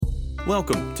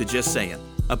Welcome to Just Saying,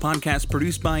 a podcast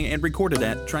produced by and recorded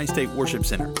at Tri-State Worship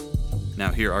Center.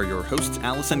 Now here are your hosts,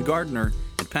 Allison Gardner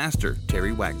and Pastor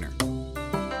Terry Wagner.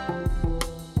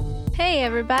 Hey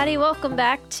everybody, welcome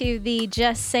back to the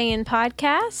Just Saying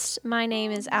podcast. My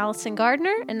name is Allison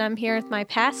Gardner, and I'm here with my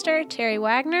pastor, Terry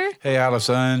Wagner. Hey,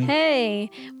 Allison. Hey,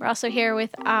 we're also here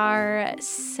with our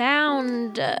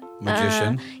sound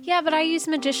magician. Yeah, but I used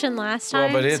magician last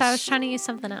time, Well, so I was trying to use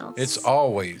something else. It's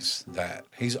always that.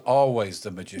 He's always the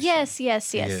magician. Yes. He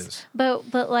is.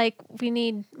 But like we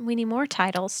need more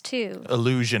titles too.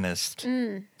 Illusionist.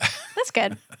 That's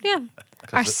good. Yeah.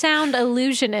 Our sound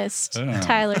illusionist,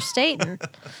 Tyler Staten.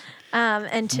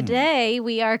 And today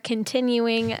we are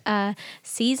continuing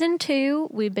season 2.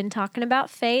 We've been talking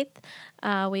about faith.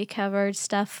 We covered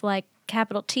stuff like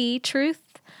capital T,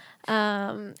 truth,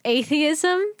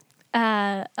 atheism,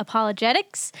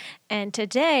 apologetics. And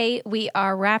today we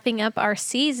are wrapping up our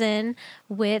season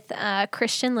with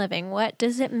Christian living. What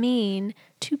does it mean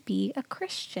to be a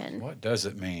Christian? What does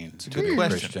it mean to good be a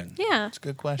question. Christian? Yeah. It's a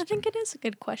good question. I think it is a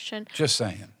good question. Just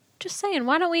saying. Just saying,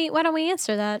 why don't we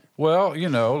answer that? Well,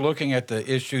 looking at the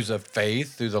issues of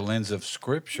faith through the lens of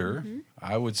Scripture,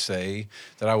 I would say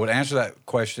that I would answer that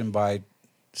question by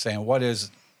saying, what is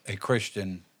a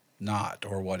Christian not,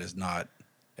 or what is not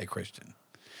a Christian?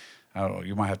 I don't know.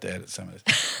 You might have to edit some of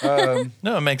this.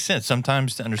 No, it makes sense.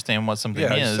 Sometimes to understand what something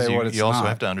is, say what it's you also not.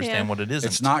 have to understand Yeah. what it isn't.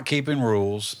 It's not keeping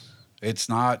rules. It's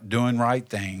not doing right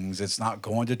things. It's not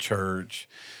going to church.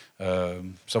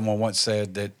 Someone once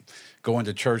said that going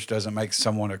to church doesn't make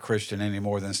someone a Christian any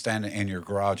more than standing in your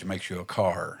garage makes you a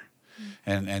car.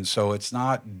 And so it's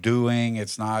not doing,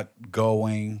 it's not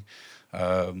going.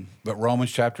 But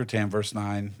Romans chapter 10, verse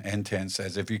 9 and 10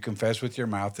 says, if you confess with your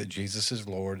mouth that Jesus is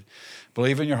Lord,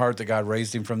 believe in your heart that God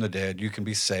raised him from the dead, you can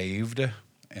be saved.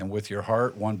 And with your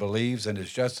heart, one believes and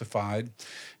is justified.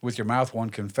 With your mouth,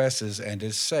 one confesses and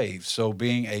is saved. So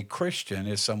being a Christian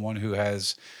is someone who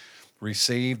has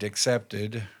received,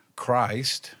 accepted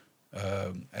Christ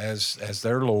as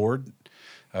their Lord,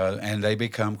 and they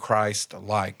become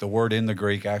Christ-like. The word in the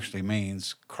Greek actually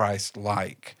means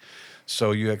Christ-like.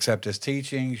 So you accept his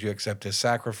teachings, you accept his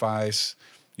sacrifice,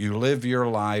 you live your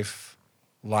life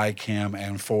like him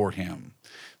and for him.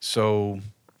 So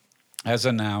as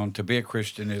a noun, to be a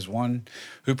Christian is one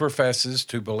who professes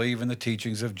to believe in the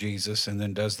teachings of Jesus and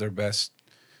then does their best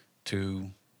to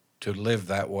live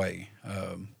that way.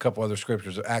 A couple other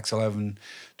scriptures. Acts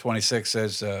 11:26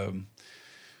 says,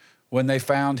 when they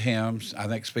found him, I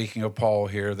think speaking of Paul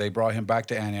here, they brought him back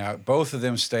to Antioch. Both of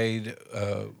them stayed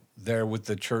there with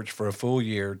the church for a full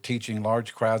year, teaching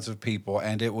large crowds of people,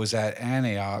 and it was at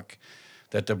Antioch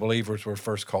that the believers were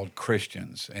first called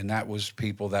Christians, and that was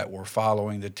people that were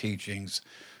following the teachings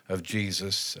of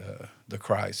Jesus, the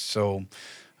Christ. So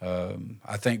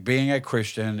I think being a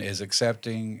Christian is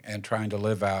accepting and trying to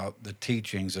live out the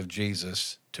teachings of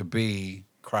Jesus to be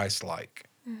Christ-like.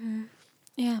 Mm-hmm.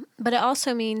 Yeah, but it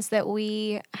also means that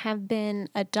we have been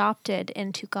adopted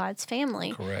into God's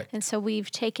family. Correct. And so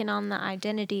we've taken on the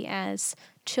identity as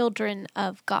children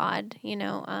of God.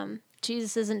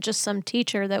 Jesus isn't just some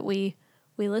teacher that we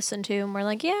listen to and we're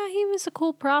like, yeah, he was a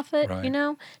cool prophet,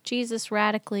 Right. Jesus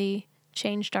radically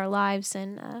changed our lives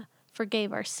and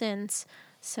forgave our sins.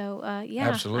 So,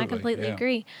 Absolutely, I completely yeah.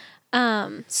 agree.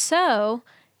 So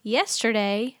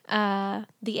yesterday, the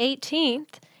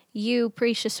 18th, you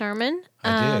preached a sermon.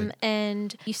 I did.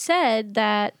 And you said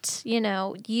that,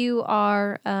 you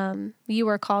are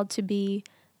called to be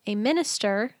a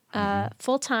minister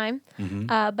full time,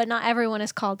 but not everyone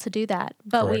is called to do that.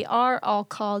 But we Correct. are all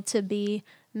called to be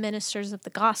ministers of the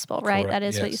gospel, right? Correct, That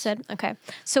is what you yes. said. Okay.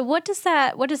 So what does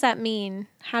that mean?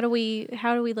 How do we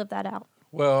live that out?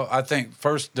 Well, I think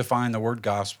first define the word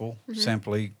gospel,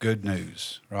 simply good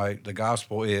news, right? The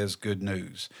gospel is good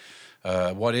news.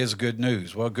 What is good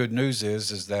news? Well, good news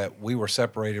is that we were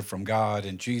separated from God,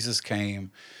 and Jesus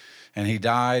came, and he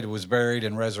died, was buried,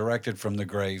 and resurrected from the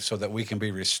grave so that we can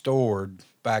be restored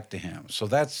back to him. So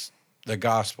that's the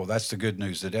gospel. That's the good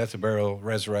news, the death, the burial,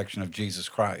 resurrection of Jesus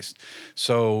Christ.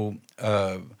 So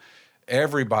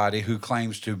everybody who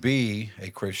claims to be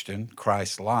a Christian,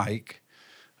 Christ-like,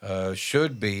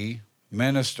 should be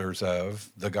ministers of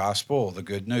the gospel, the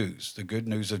good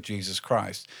news of Jesus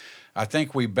Christ. I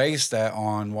think we base that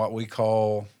on what we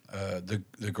call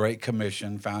the Great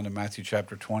Commission found in Matthew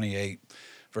chapter 28,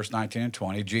 verse 19 and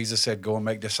 20. Jesus said, go and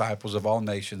make disciples of all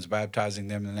nations, baptizing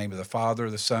them in the name of the Father,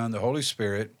 the Son, the Holy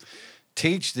Spirit.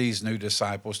 Teach these new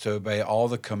disciples to obey all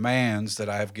the commands that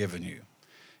I have given you.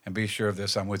 And be sure of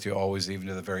this, I'm with you always, even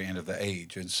to the very end of the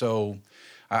age. And so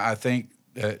I think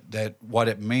that what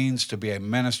it means to be a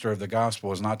minister of the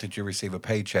gospel is not that you receive a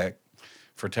paycheck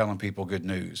for telling people good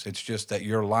news. It's just that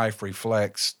your life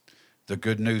reflects the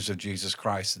good news of Jesus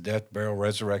Christ, the death, burial,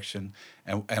 resurrection,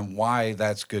 and why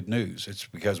that's good news. It's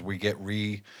because we get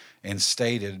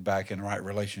reinstated back in right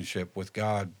relationship with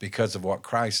God because of what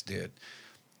Christ did.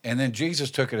 And then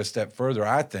Jesus took it a step further,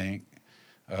 I think,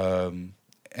 and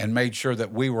made sure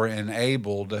that we were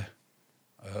enabled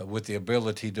with the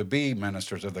ability to be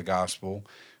ministers of the gospel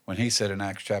when he said in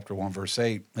Acts chapter 1, verse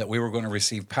 8, that we were going to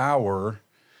receive power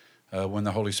when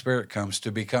the Holy Spirit comes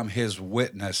to become his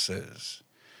witnesses.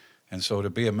 And so to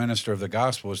be a minister of the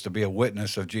gospel is to be a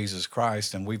witness of Jesus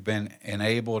Christ, and we've been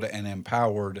enabled and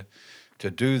empowered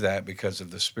to do that because of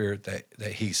the Spirit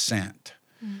that he sent.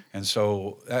 And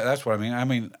so that's what I mean. I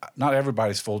mean, not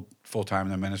everybody's full-time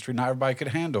in the ministry. Not everybody could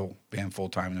handle being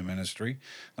full-time in the ministry.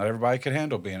 Not everybody could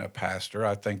handle being a pastor.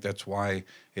 I think that's why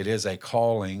it is a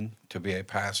calling to be a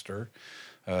pastor.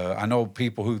 I know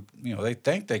people who, they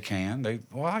think they can.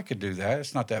 I could do that.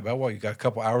 It's not that bad. Well, you got a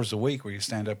couple hours a week where you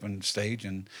stand up on stage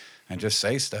and just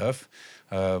say stuff.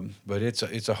 But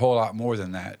it's a whole lot more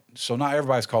than that. So not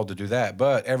everybody's called to do that,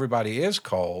 but everybody is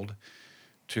called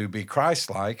to be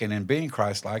Christ-like, and in being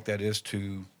Christ-like, that is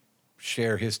to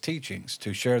share his teachings,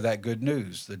 to share that good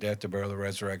news, the death, the burial, the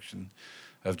resurrection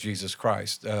of Jesus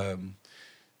Christ. Let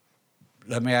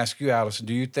me ask you, Allison,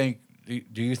 do you think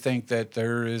that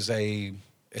there is a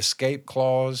escape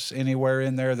clause anywhere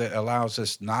in there that allows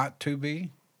us not to be?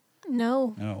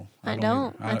 No, I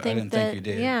don't. I didn't think you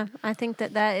did. Yeah, I think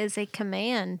that is a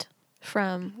command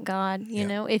from God. You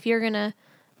know, if you're going to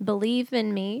believe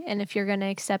in me and if you're going to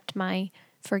accept my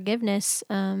forgiveness,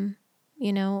 and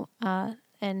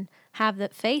have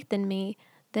that faith in me,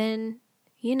 then,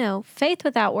 faith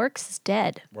without works is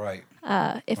dead. Right.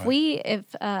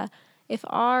 If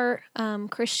our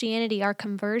Christianity, our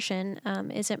conversion,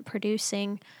 isn't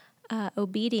producing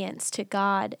obedience to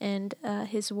God and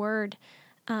his word,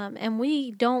 and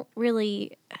we don't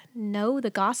really know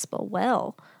the gospel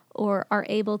well or are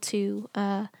able to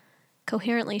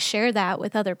coherently share that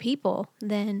with other people,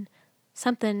 then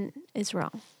something is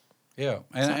wrong. Yeah,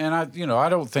 and I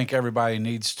don't think everybody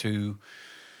needs to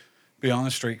be on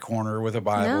the street corner with a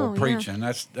Bible preaching.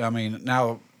 Yeah.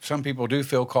 Now some people do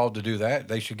feel called to do that.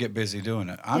 They should get busy doing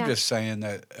it. I'm just saying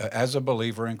that as a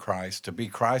believer in Christ, to be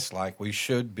Christ-like, we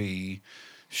should be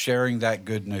sharing that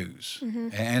good news,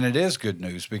 and it is good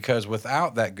news because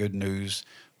without that good news,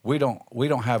 we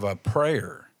don't have a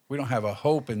prayer, we don't have a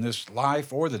hope in this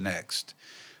life or the next.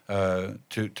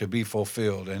 To be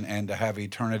fulfilled and to have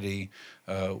eternity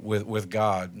with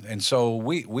God. And so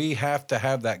we have to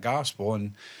have that gospel,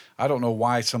 and I don't know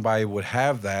why somebody would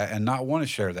have that and not want to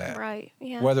share that. Right,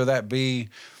 yeah. Whether that be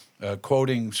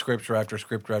quoting scripture after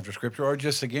scripture after scripture, or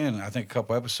just, again, I think a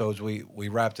couple episodes we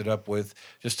wrapped it up with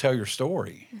just tell your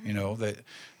story, that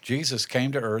Jesus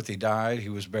came to earth, he died, he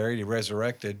was buried, he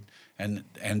resurrected, and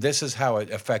this is how it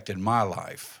affected my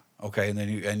life. Okay, and then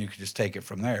you can just take it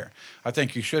from there. I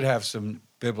think you should have some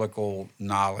biblical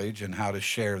knowledge and how to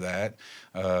share that,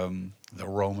 the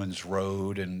Romans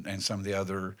Road and some of the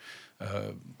other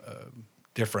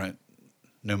different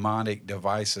mnemonic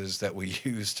devices that we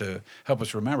use to help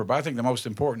us remember. But I think the most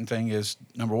important thing is,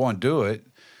 number one, do it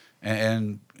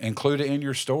and include it in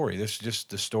your story. This is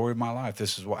just the story of my life.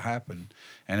 This is what happened.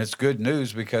 And it's good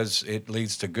news because it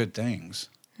leads to good things,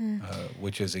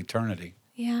 which is eternity.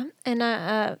 Yeah, and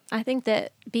I think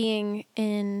that being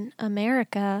in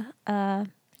America,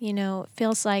 it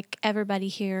feels like everybody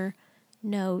here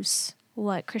knows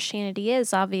what Christianity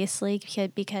is, obviously,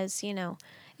 because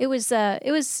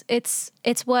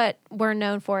it's what we're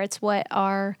known for. It's what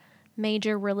our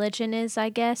major religion is, I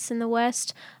guess, in the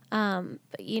West. But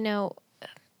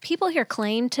people here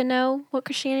claim to know what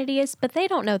Christianity is, but they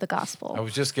don't know the gospel. I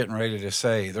was just getting ready to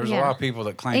say, there's a lot of people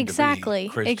that claim to be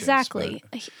Christians. Exactly.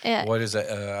 What is it?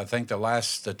 I think the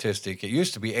last statistic, it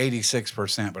used to be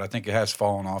 86%, but I think it has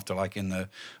fallen off to like in the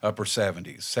upper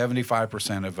 70s.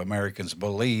 75% of Americans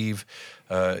believe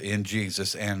in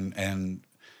Jesus, and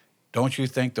don't you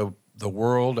think the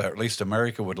world, or at least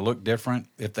America, would look different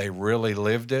if they really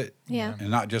lived it and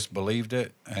not just believed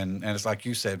it? And it's like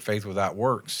you said, faith without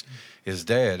works is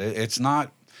dead. It's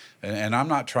not, and I'm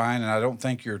not trying, and I don't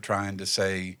think you're trying to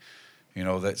say,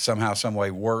 that somehow, some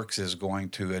way works is going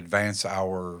to advance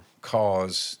our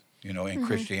cause, in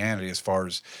Christianity as far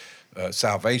as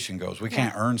salvation goes. We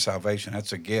can't earn salvation.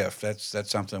 That's a gift. That's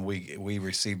something we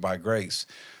receive by grace.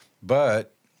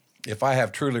 But if I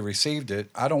have truly received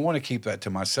it, I don't want to keep that to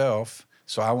myself,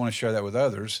 so I want to share that with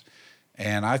others.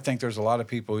 And I think there's a lot of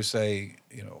people who say,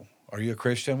 are you a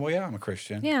Christian? Well, yeah, I'm a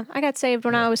Christian. Yeah, I got saved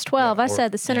when I was 12. I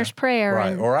said the sinner's prayer.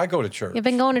 Right, or I go to church. I've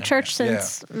been going to church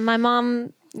since my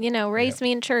mom, raised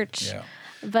me in church. Yeah.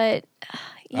 But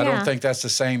yeah. I don't think that's the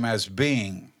same as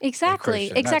being exactly. a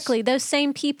Christian. Exactly. Those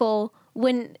same people,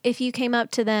 if you came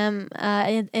up to them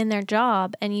in their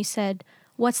job and you said,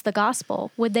 "What's the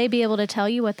gospel?" Would they be able to tell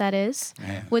you what that is?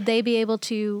 Man. Would they be able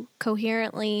to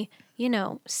coherently,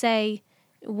 say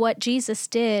what Jesus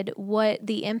did, what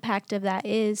the impact of that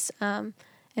is, and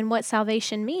what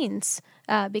salvation means?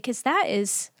 Because that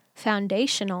is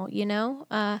foundational,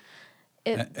 And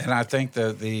I think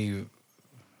that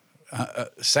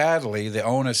sadly, the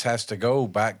onus has to go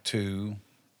back to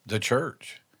the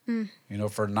church,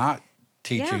 for not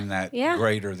teaching that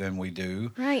greater than we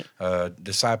do. Right.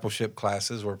 Discipleship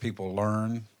classes where people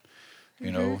learn,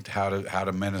 how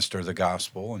to minister the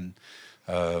gospel, and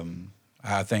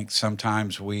I think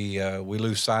sometimes we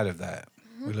lose sight of that.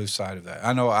 We lose sight of that.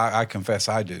 I know. I confess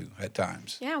I do at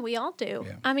times. Yeah, we all do.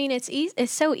 Yeah. I mean,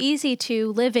 it's so easy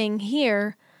to living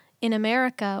here in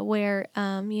America where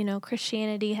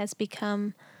Christianity has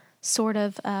become sort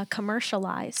of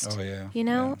commercialized. Oh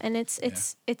yeah. And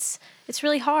it's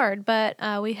really hard,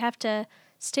 but we have to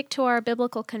stick to our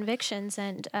biblical convictions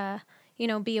and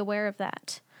be aware of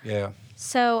that. Yeah.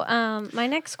 So my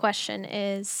next question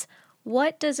is,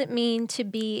 what does it mean to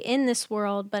be in this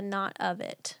world but not of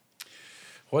it?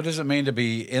 What does it mean to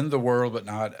be in the world but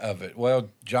not of it? Well,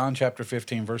 John chapter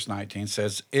 15, verse 19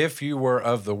 says, "If you were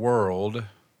of the world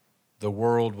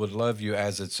would love you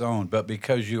as its own. But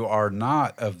because you are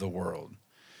not of the world,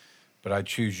 but I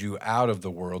choose you out of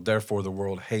the world, therefore the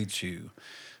world hates you."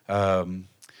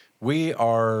 We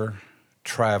are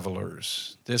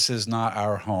travelers. This is not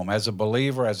our home. As a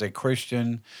believer, as a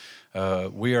Christian,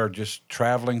 we are just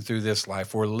traveling through this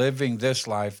life. We're living this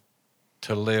life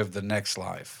to live the next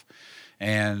life.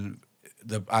 And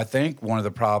I think one of the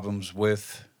problems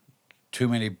with too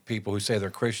many people who say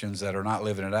they're Christians that are not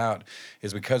living it out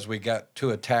is because we got too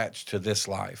attached to this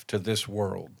life, to this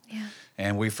world. Yeah.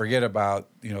 And we forget about,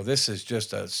 this is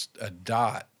just a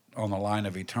dot on the line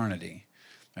of eternity.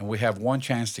 And we have one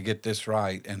chance to get this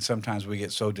right. And sometimes we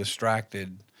get so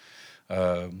distracted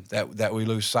that we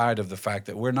lose sight of the fact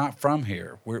that we're not from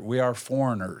here. We are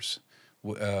foreigners.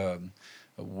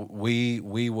 We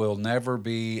will never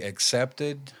be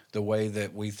accepted the way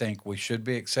that we think we should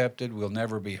be accepted. We'll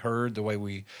never be heard the way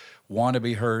we want to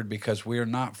be heard because we are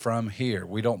not from here.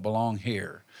 We don't belong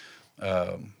here.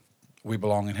 We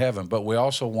belong in heaven. But we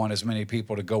also want as many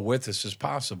people to go with us as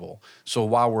possible. So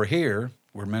while we're here,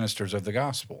 we're ministers of the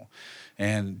gospel.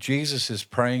 And Jesus is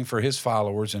praying for his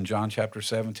followers in John chapter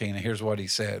 17, and here's what he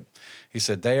said. He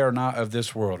said, "They are not of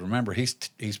this world." Remember,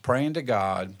 he's praying to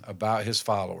God about his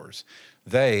followers.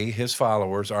 They, his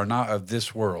followers, are not of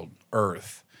this world,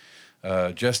 earth,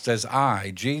 just as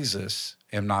I, Jesus,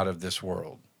 am not of this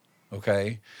world.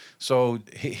 Okay? So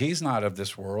he's not of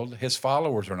this world. His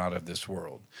followers are not of this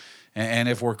world. And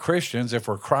if we're Christians, if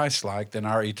we're Christ-like, then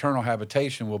our eternal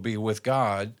habitation will be with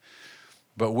God.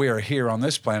 But we are here on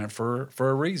this planet for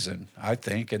a reason, I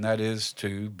think, and that is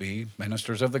to be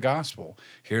ministers of the gospel,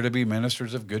 here to be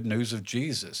ministers of good news of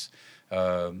Jesus,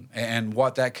 and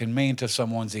what that can mean to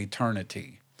someone's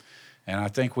eternity. And I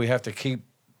think we have to keep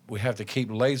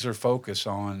laser focus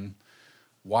on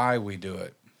why we do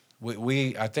it.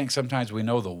 I think sometimes we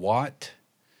know the what,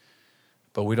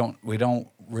 but we don't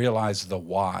realize the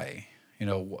why.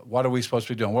 What are we supposed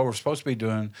to be doing? What we're supposed to be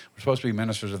doing, we're supposed to be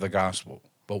ministers of the gospel,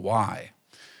 but why?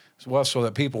 Well, so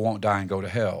that people won't die and go to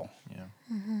hell. Yeah.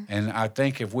 Mm-hmm. And I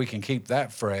think if we can keep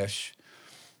that fresh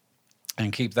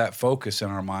and keep that focus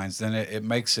in our minds, then it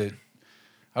makes it,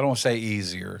 I don't want to say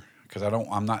easier, because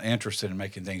I'm not interested in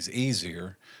making things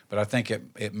easier, but I think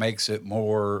it makes it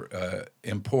more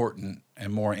important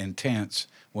and more intense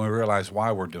when we realize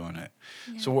why we're doing it.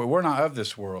 Yeah. So we're not of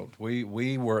this world.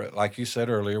 We were, like you said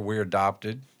earlier, we're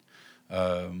adopted.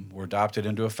 We're adopted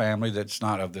into a family that's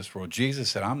not of this world. Jesus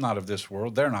said, "I'm not of this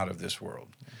world. They're not of this world."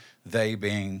 They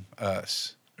being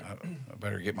us. I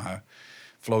better get my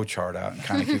flow chart out and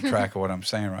kind of keep track of what I'm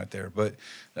saying right there. But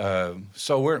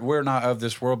so we're not of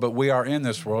this world, but we are in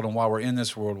this world. And while we're in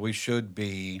this world, we should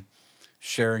be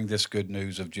sharing this good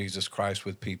news of Jesus Christ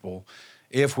with people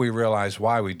if we realize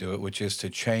why we do it, which is to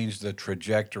change the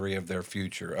trajectory of their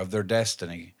future, of their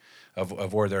destiny,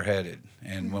 of where they're headed.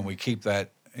 And when we keep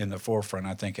that in the forefront,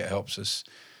 I think it helps us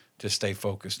to stay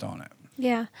focused on it.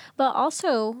 Yeah. But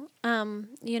also,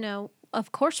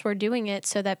 of course we're doing it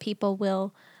so that people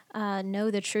will know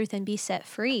the truth and be set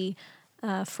free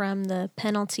from the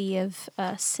penalty of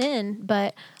sin,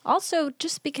 but also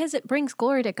just because it brings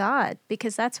glory to God,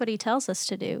 because that's what he tells us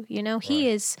to do. He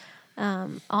is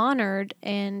honored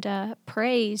and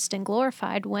praised and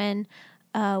glorified when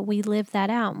we live that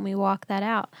out and we walk that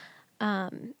out.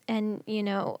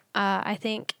 And, I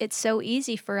think it's so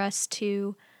easy for us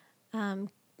to,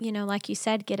 like you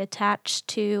said, get attached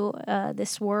to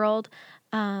this world.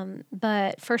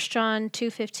 But 1 John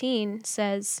 2:15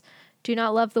 says, "Do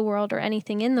not love the world or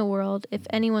anything in the world. If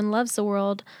anyone loves the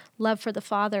world, love for the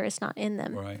Father is not in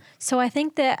them." Right. So I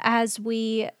think that as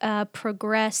we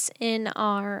progress in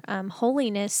our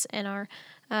holiness and our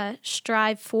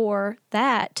strive for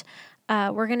that,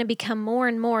 we're going to become more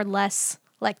and more less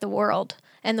like the world,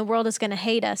 and the world is going to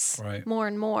hate us Right. more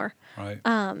and more. Right.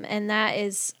 And that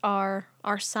is our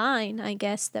sign, I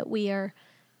guess, that we are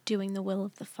doing the will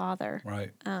of the Father.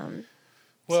 Right.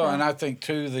 So- And I think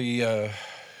too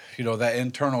that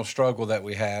internal struggle that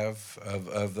we have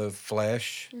of the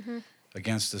flesh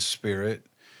against the spirit,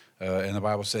 and the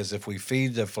Bible says if we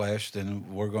feed the flesh,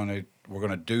 then we're going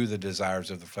to do the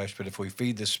desires of the flesh. But if we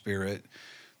feed the spirit,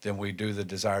 then we do the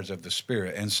desires of the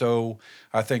spirit. And so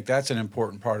I think that's an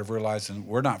important part of realizing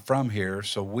we're not from here,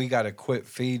 so we got to quit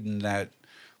feeding that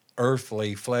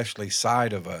earthly, fleshly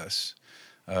side of us,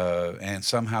 and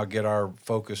somehow get our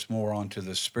focus more onto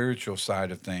the spiritual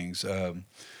side of things.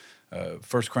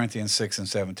 1 Corinthians 6 and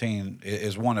 17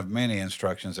 is one of many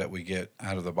instructions that we get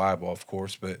out of the Bible, of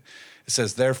course, but it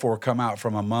says, "Therefore come out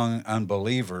from among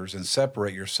unbelievers and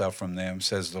separate yourself from them,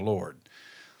 says the Lord."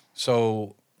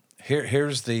 So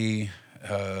here's the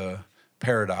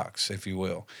paradox, if you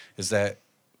will, is that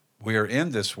we are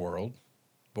in this world,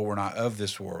 but we're not of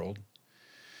this world.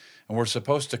 And we're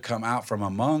supposed to come out from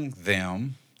among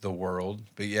them, the world,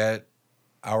 but yet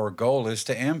our goal is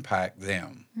to impact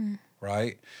them,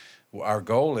 right? Our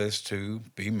goal is to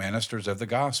be ministers of the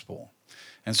gospel.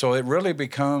 And so it really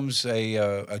becomes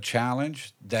a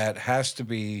challenge that has to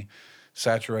be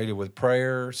saturated with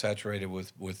prayer, saturated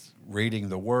with reading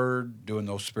the Word, doing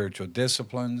those spiritual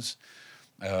disciplines,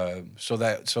 so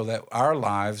that our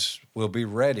lives will be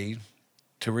ready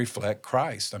to reflect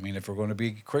Christ. I mean, if we're going to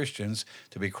be Christians,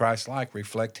 to be Christ-like,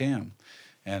 reflect Him.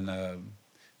 And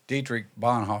Dietrich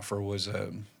Bonhoeffer was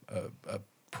a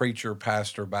preacher,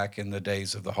 pastor back in the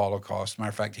days of the Holocaust. Matter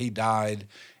of fact, he died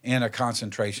in a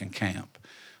concentration camp.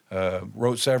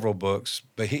 Wrote several books,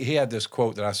 but he had this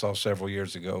quote that I saw several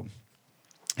years ago.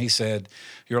 He said,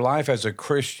 "Your life as a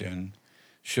Christian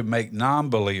should make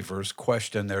non-believers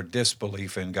question their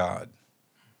disbelief in God."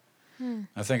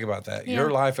 Now think about that. Yeah.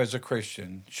 Your life as a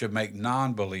Christian should make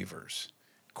non-believers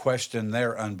question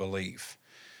their unbelief.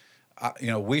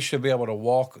 We should be able to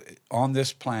walk on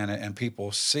this planet and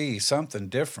people see something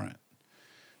different.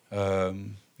 I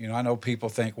know people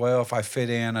think, well, if I fit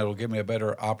in, it'll give me a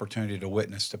better opportunity to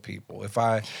witness to people. If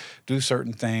I do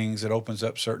certain things, it opens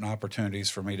up certain opportunities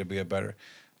for me to be a better.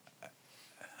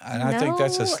 And I think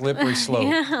that's a slippery slope.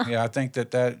 Yeah, I think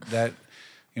that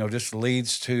just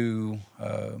leads to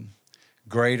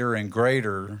greater and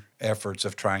greater efforts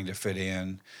of trying to fit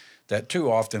in that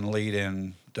too often lead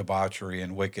in debauchery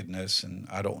and wickedness. And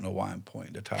I don't know why I'm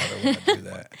pointing to Tyler when I do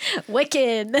that.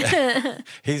 Wicked.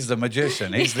 He's the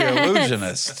magician. He's the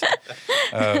illusionist.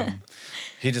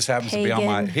 He just happens to be on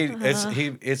my.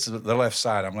 It's the left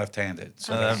side. I'm left-handed.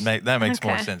 So that makes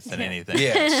more sense than anything.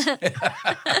 yes.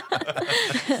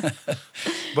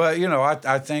 But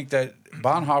I think that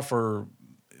Bonhoeffer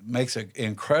makes an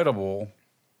incredible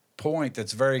point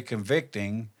that's very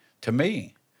convicting to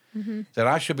me. That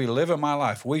I should be living my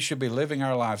life. We should be living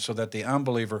our lives so that the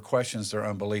unbeliever questions their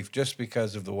unbelief just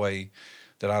because of the way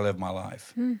that I live my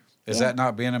life. Is that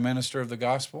not being a minister of the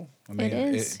gospel? I mean,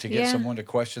 it is. to get someone to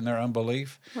question their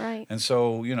unbelief. Right. And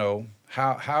so,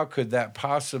 how could that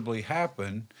possibly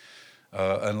happen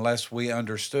unless we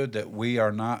understood that we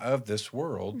are not of this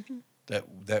world,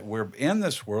 that we're in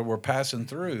this world, we're passing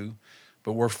through,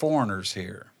 but we're foreigners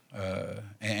here.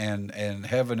 And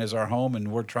heaven is our home,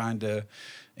 and we're trying to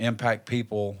impact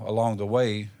people along the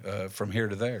way from here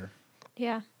to there.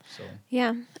 Yeah. So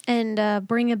Yeah. And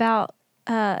bring about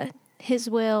His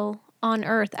will on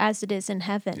earth as it is in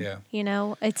heaven. Yeah.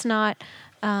 It's not.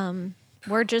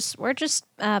 We're just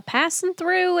passing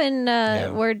through, and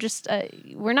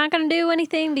we're not going to do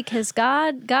anything because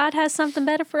God has something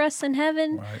better for us in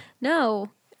heaven. Right. No.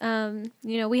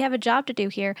 We have a job to do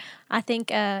here. I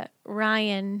think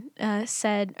Ryan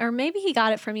said, or maybe he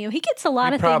got it from you. He gets a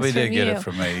lot of things from you. Probably did get it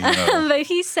from me. But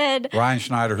he said, Ryan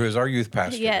Schneider, who is our youth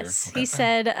pastor yes, here. he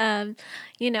said,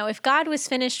 if God was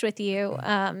finished with you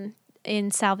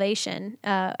in salvation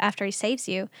after He saves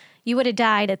you, you would have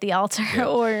died at the altar. Yeah.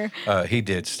 Or he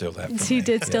did steal that from me. he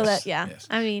did steal Yes, that. Yeah, yes.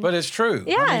 I mean, but it's true.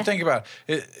 Yeah. I mean, think about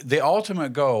it. The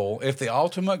ultimate goal. If the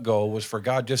ultimate goal was for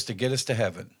God just to get us to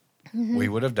heaven, we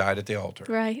would have died at the altar.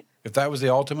 right. If that was the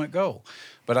ultimate goal.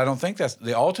 But I don't think that's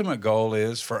the ultimate goal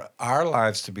is for our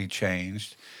lives to be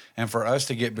changed and for us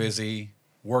to get busy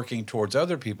working towards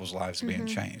other people's lives being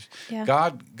changed. Yeah.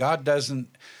 God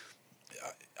doesn't,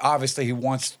 obviously he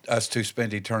wants us to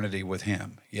spend eternity with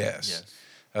him, yes.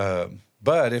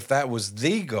 But if that was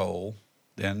the goal,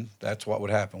 then that's what would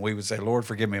happen. We would say, Lord,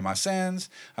 forgive me my sins.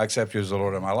 I accept you as the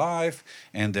Lord of my life.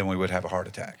 And then we would have a heart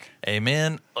attack.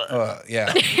 Amen.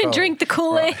 Yeah. Drink the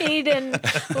Kool-Aid and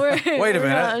Wait a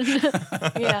minute.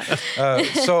 Yeah.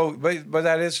 But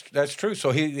that's true. So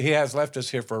he has left us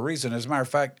here for a reason. As a matter of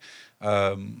fact,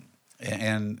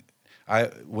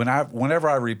 whenever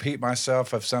I repeat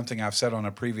myself of something I've said on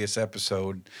a previous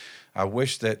episode, I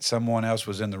wish that someone else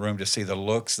was in the room to see the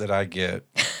looks that I get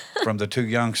from the two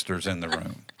youngsters in the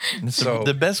room. So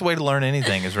the best way to learn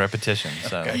anything is repetition.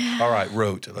 So. Okay. All right,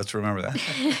 rote. Let's remember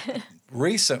that.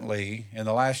 Recently, in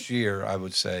the last year, I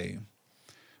would say,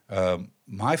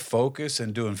 my focus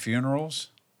in doing funerals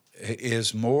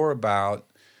is more about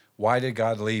why did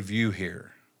God leave you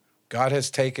here? God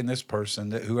has taken this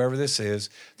person, whoever this is,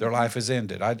 their life has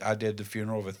ended. I did the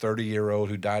funeral of a 30-year-old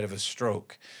who died of a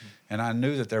stroke. And I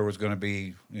knew that there was going to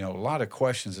be, a lot of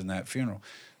questions in that funeral.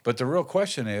 But the real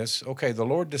question is, okay, the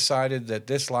Lord decided that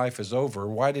this life is over.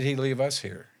 Why did he leave us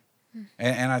here?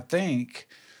 And I think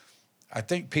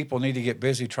people need to get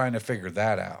busy trying to figure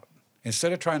that out.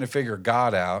 Instead of trying to figure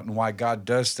God out and why God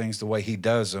does things the way he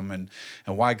does them and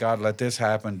why God let this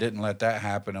happen, didn't let that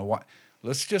happen, and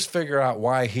let's just figure out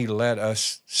why he let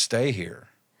us stay here.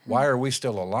 Why are we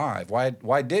still alive?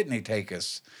 Why didn't he take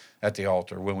us at the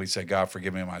altar when we say, God,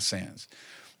 forgive me my sins?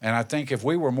 And I think if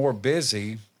we were more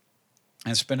busy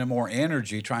and spending more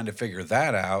energy trying to figure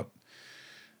that out,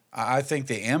 I think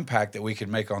the impact that we could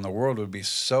make on the world would be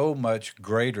so much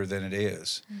greater than it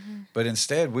is. But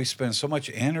instead, we spend so much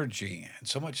energy and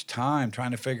so much time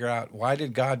trying to figure out, why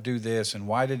did God do this and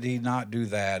why did he not do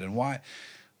that? And why?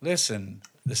 Listen,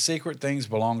 the secret things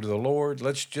belong to the Lord.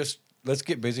 Let's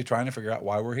get busy trying to figure out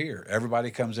why we're here. Everybody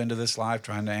comes into this life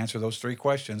trying to answer those three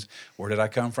questions. Where did I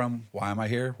come from? Why am I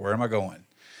here? Where am I going?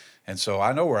 And so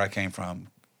I know where I came from.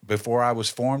 Before I was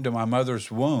formed in my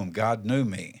mother's womb, God knew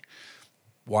me.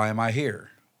 Why am I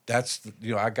here? That's,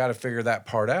 I got to figure that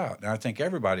part out. And I think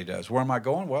everybody does. Where am I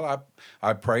going? Well,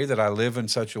 I pray that I live in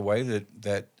such a way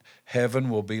that heaven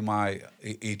will be my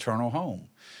eternal home.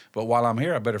 But while I'm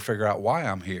here, I better figure out why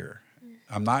I'm here.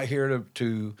 I'm not here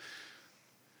to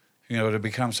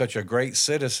become such a great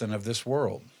citizen of this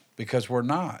world, because we're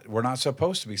not. We're not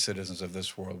supposed to be citizens of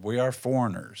this world. We are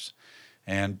foreigners.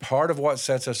 And part of what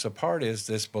sets us apart is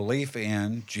this belief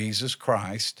in Jesus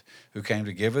Christ, who came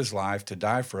to give his life, to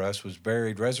die for us, was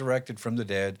buried, resurrected from the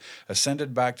dead,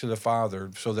 ascended back to the Father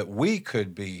so that we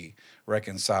could be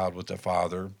reconciled with the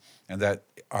Father and that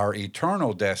our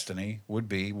eternal destiny would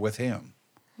be with him.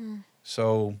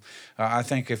 So I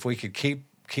think if we could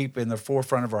keep in the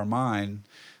forefront of our mind,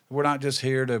 we're not just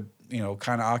here to,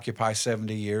 kind of occupy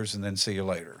 70 years and then see you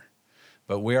later.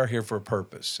 But we are here for a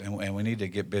purpose, and we need to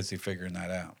get busy figuring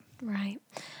that out. Right.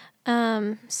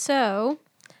 So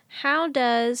how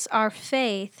does our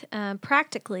faith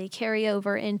practically carry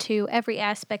over into every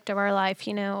aspect of our life,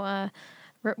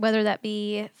 whether that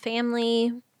be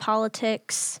family,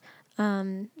 politics,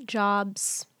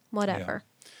 jobs, whatever?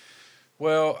 Yeah.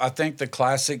 Well, I think the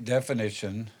classic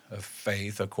definition of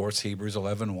faith, of course, Hebrews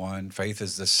 11:1, faith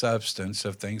is the substance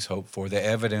of things hoped for, the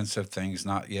evidence of things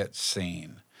not yet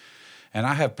seen. And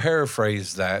I have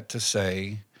paraphrased that to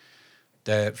say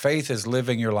that faith is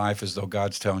living your life as though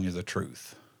God's telling you the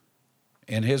truth.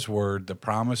 In his word, the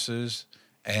promises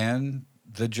and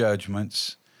the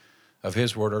judgments of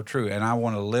his word are true. And I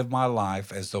want to live my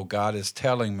life as though God is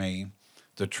telling me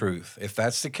the truth. If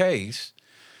that's the case,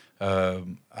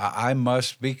 that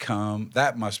must become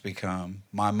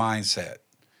my mindset.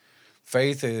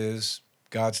 Faith is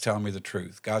God's telling me the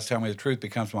truth. God's telling me the truth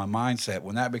becomes my mindset.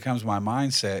 When that becomes my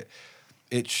mindset,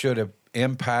 it should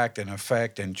impact and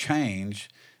affect and change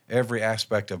every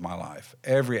aspect of my life.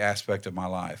 Every aspect of my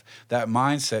life. That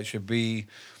mindset should be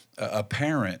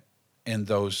apparent in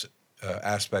those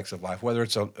aspects of life, whether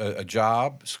it's a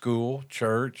job, school,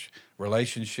 church,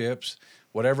 relationships,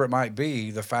 whatever it might be.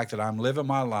 The fact that I'm living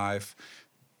my life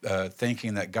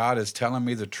thinking that God is telling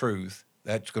me the truth,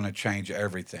 that's going to change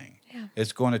everything. Yeah.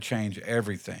 It's going to change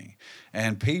everything.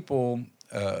 And people,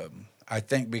 I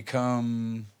think,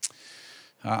 become...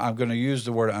 I'm going to use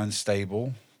the word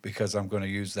unstable because I'm going to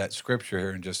use that scripture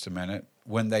here in just a minute.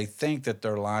 When they think that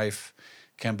their life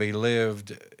can be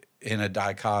lived in a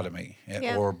dichotomy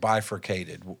Yeah. or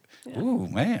bifurcated. Ooh,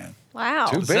 man. Wow.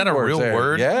 Two Is big that a words real there.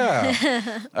 word?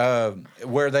 Yeah.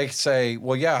 Where they say,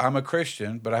 well, yeah, I'm a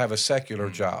Christian, but I have a secular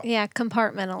job. Yeah,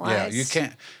 compartmentalized. Yeah, you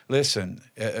can't. Listen,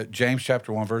 James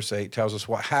chapter 1, verse 8 tells us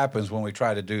what happens when we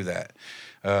try to do that.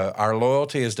 Our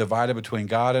loyalty is divided between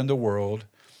God and the world,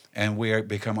 and we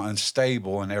become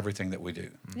unstable in everything that we do.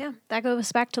 Yeah, that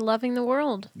goes back to loving the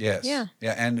world. Yes. Yeah.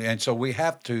 Yeah, and so we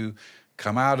have to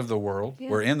come out of the world.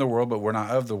 Yeah. We're in the world, but we're not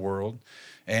of the world.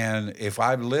 And if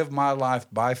I live my life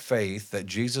by faith that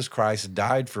Jesus Christ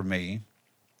died for me,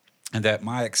 and that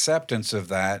my acceptance of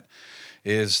that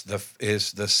is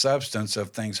the substance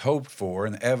of things hoped for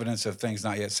and the evidence of things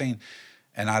not yet seen,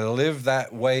 and I live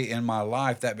that way in my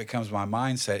life, that becomes my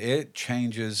mindset. It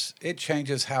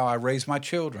changes how I raise my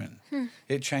children.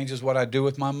 It changes what I do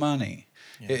with my money.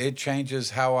 Yeah. It changes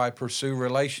how I pursue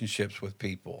relationships with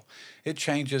people. It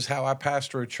changes how I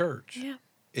pastor a church. Yeah.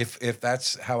 If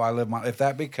that's how I live if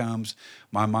that becomes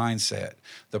my mindset.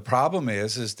 The problem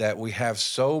is that we have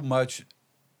so much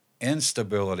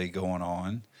instability going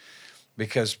on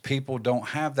because people don't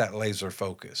have that laser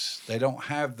focus. They don't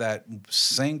have that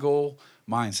single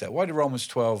mindset. What did Romans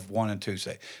 12, 1 and 2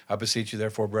 say? I beseech you,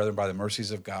 therefore, brethren, by the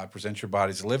mercies of God, present your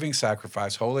bodies a living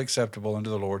sacrifice, wholly acceptable unto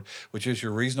the Lord, which is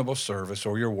your reasonable service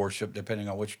or your worship, depending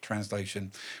on which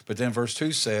translation. But then verse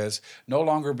 2 says, no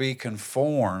longer be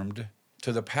conformed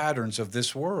to the patterns of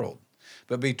this world,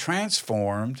 but be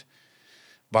transformed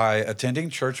by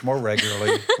attending church more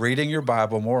regularly, reading your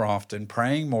Bible more often,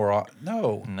 praying more.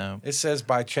 No. It says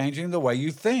by changing the way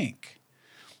you think.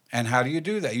 And how do you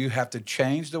do that? You have to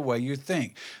change the way you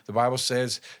think. The Bible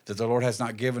says that the Lord has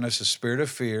not given us a spirit of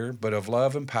fear, but of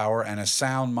love and power and a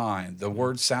sound mind. The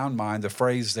word sound mind, the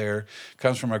phrase there,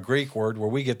 comes from a Greek word where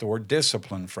we get the word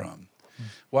discipline from.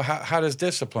 Well, how does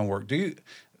discipline work?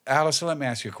 Allison, let me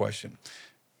ask you a question.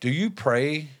 Do you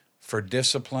pray for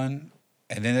discipline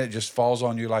and then it just falls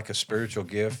on you like a spiritual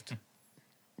gift?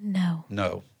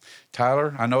 No.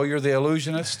 Tyler, I know you're the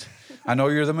illusionist. I know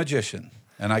you're the magician,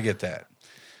 and I get that.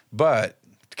 But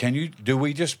do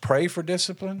we just pray for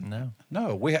discipline?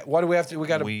 No. What do we have to? We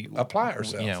got to apply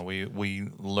ourselves. Yeah, we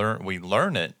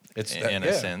learn it in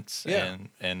a sense,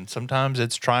 and sometimes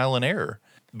it's trial and error.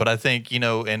 But I think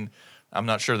and I'm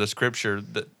not sure the scripture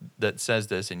that says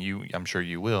this, and I'm sure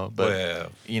you will.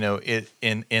 But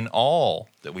in all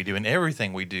that we do, in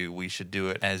everything we do, we should do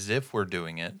it as if we're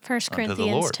doing it. 1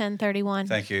 Corinthians 10:31.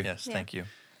 Thank you. Yes, thank you.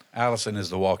 Allison is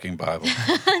the walking Bible.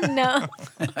 No.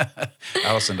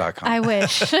 Allison.com. I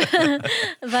wish.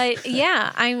 But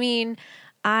yeah, I mean,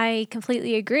 I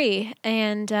completely agree.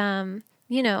 And,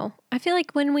 I feel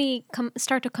like when we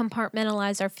start to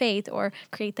compartmentalize our faith or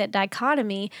create that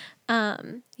dichotomy,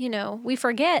 we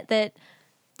forget that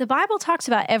the Bible talks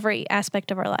about every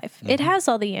aspect of our life. Mm-hmm. It has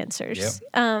all the answers.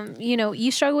 Yep.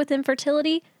 You struggle with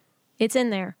infertility, it's in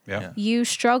there. Yeah. You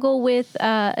struggle with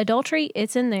adultery,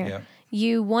 it's in there. Yeah.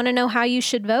 You want to know how you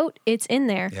should vote? It's in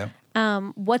there.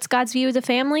 Yep. What's God's view of the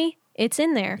family? It's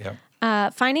in there.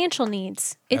 Yep. Financial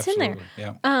needs. It's Absolutely. in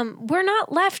there. Yeah. We're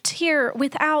not left here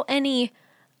without any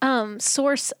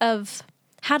source of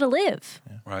how to live.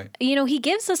 Yeah. Right. He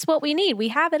gives us what we need. We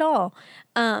have it all.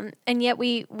 And yet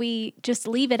we just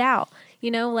leave it out.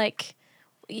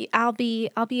 I'll be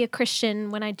a Christian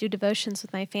when I do devotions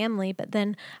with my family, but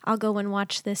then I'll go and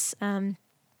watch this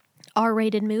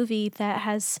R-rated movie that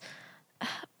has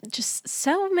just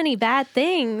so many bad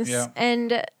things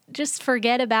and just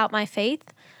forget about my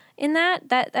faith in that.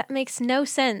 That makes no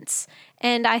sense.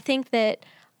 And I think that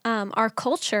our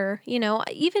culture,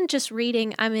 even just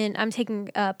reading, I'm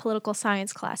taking a political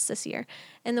science class this year,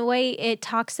 and the way it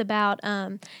talks about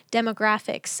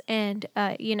demographics and,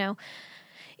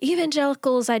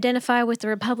 evangelicals identify with the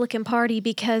Republican Party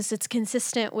because it's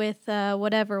consistent with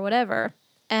whatever.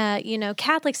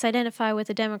 Catholics identify with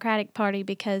the Democratic Party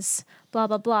because blah,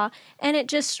 blah, blah. And it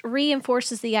just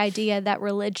reinforces the idea that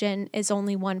religion is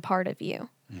only one part of you.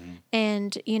 Mm-hmm.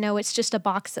 And, it's just a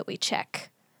box that we check.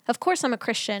 Of course I'm a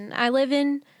Christian. I live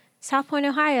in South Point,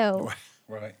 Ohio.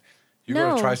 Right. You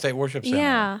go to Tri-State Worship Center.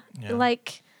 Yeah.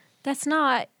 That's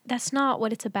not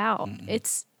what it's about.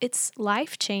 Mm-mm. It's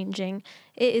life-changing.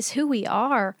 It is who we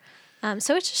are.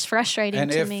 So it's just frustrating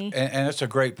to me. And it's a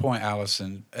great point,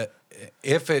 Allison.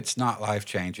 If it's not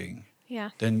life-changing,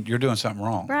 then you're doing something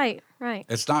wrong. Right.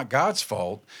 It's not God's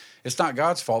fault. It's not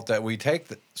God's fault that we take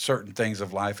certain things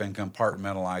of life and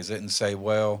compartmentalize it and say,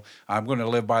 well, I'm going to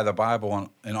live by the Bible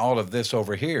and all of this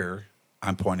over here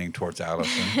I'm pointing towards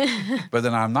Allison, but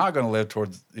then I'm not going to live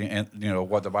towards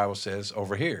what the Bible says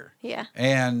over here. Yeah.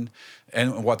 And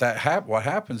what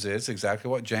happens is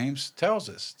exactly what James tells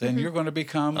us. Then you're going to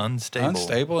become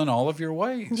unstable in all of your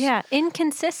ways. Yeah,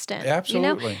 inconsistent.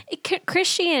 Absolutely.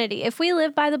 Christianity, if we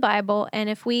live by the Bible and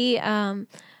if we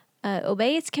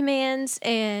obey its commands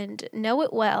and know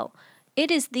it well, it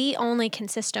is the only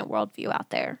consistent worldview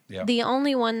out there. Yeah. The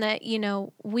only one that,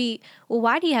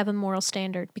 why do you have a moral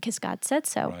standard? Because God said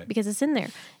so, Right. because it's in there.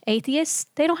 Atheists,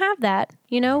 they don't have that.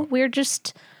 We're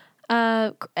just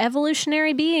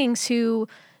evolutionary beings who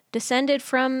descended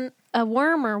from a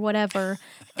worm or whatever.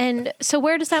 And so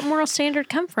where does that moral standard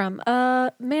come from?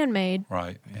 Man-made.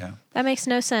 Right, yeah. That makes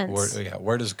no sense.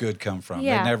 Where does good come from?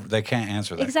 Yeah. They can't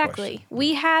answer that Exactly. question.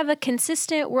 We have a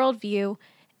consistent worldview,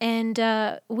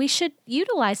 and we should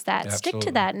utilize that. Absolutely. Stick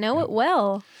to that. Know it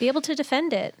well. Be able to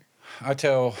defend it. I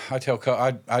do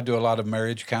a lot of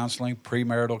marriage counseling,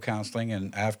 premarital counseling,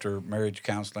 and after marriage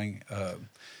counseling,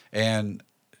 and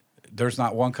there's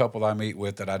not one couple I meet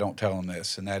with that I don't tell them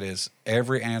this, and that is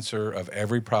every answer of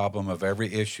every problem, of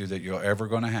every issue that you're ever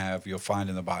going to have, you'll find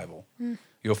in the Bible.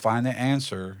 You'll find the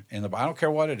answer in the Bible. I don't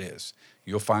care what it is.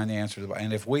 You'll find the answer to the Bible.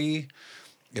 And if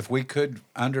we could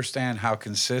understand how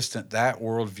consistent that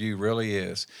worldview really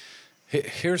is,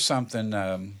 here's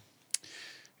something.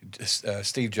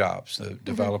 Steve Jobs, the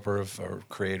developer or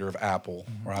creator of Apple,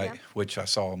 right? Yeah. Which I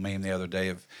saw a meme the other day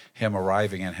of him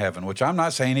arriving in heaven, which I'm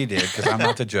not saying he did because I'm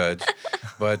not the judge,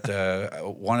 but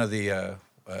one of the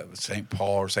St.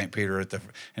 Paul or St. Peter and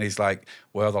he's like,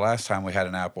 well, the last time we had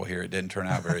an Apple here, it didn't turn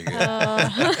out very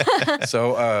good.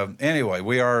 So anyway,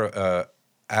 we are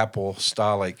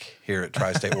apostolic here at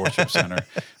Tri-State Worship Center.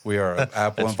 We are an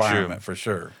Apple environment for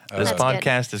sure. This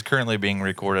podcast is currently being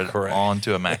recorded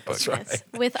onto a MacBook. That's right. Yes,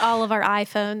 with all of our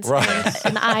iPhones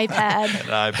and an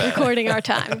iPad, recording our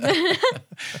time.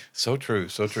 So true,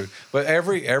 so true. But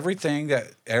every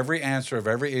answer of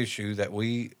every issue that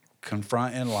we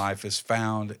confront in life is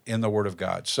found in the Word of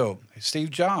God. So Steve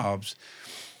Jobs,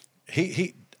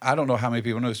 he I don't know how many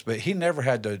people know this, but he never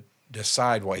had to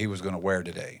decide what he was going to wear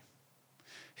today.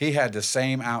 He had the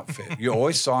same outfit. You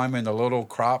always saw him in the little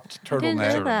cropped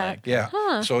turtleneck. Yeah.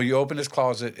 Huh. So you open his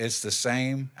closet, it's the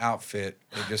same outfit.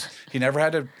 He never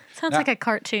had to. Sounds like a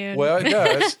cartoon. Well, it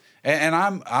does. And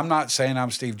I'm not saying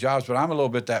I'm Steve Jobs, but I'm a little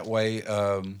bit that way.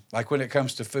 Like when it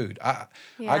comes to food, I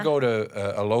go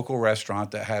to a local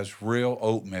restaurant that has real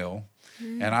oatmeal.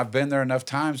 And I've been there enough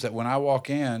times that when I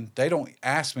walk in, they don't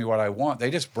ask me what I want.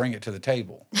 They just bring it to the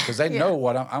table because they know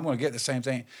what I'm going to get the same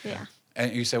thing. Yeah.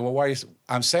 And you say, well, why?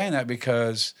 I'm saying that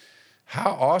because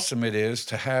how awesome it is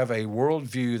to have a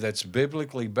worldview that's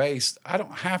biblically based. I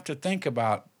don't have to think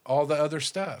about all the other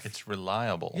stuff. It's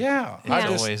reliable. Yeah.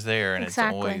 It's always there, and it's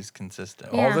always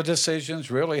consistent. All the decisions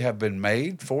really have been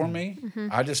made for me. Mm-hmm.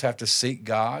 I just have to seek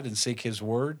God and seek His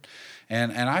Word.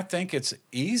 And I think it's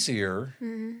easier.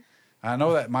 Mm-hmm. I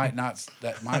know that might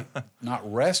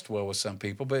not rest well with some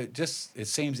people, but it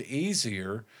seems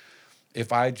easier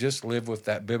if I just live with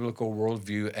that biblical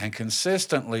worldview and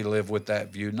consistently live with that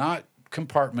view, not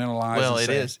compartmentalize.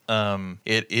 Well,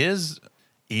 it is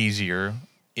easier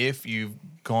if you've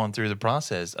gone through the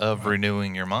process of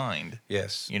renewing your mind.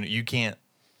 Yes. You can't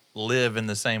live in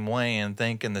the same way and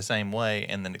think in the same way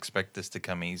and then expect this to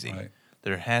come easy. Right.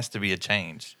 There has to be a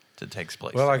change that takes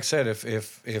place. Well, like I said,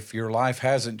 if your life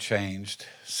hasn't changed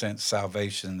since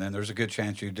salvation, then there's a good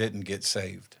chance you didn't get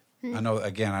saved. I know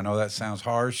that sounds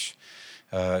harsh.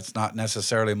 It's not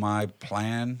necessarily my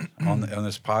plan on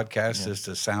this podcast is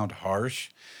to sound harsh,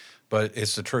 but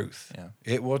it's the truth. Yeah.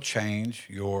 It will change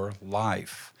your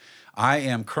life. I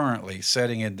am currently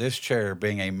sitting in this chair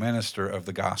being a minister of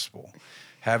the gospel.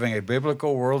 Having a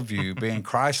biblical worldview, being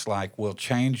Christ-like, will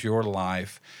change your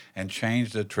life and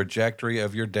change the trajectory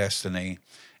of your destiny.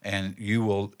 And you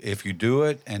will, if you do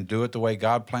it and do it the way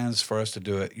God plans for us to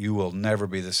do it, you will never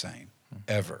be the same,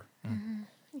 ever. Mm-hmm.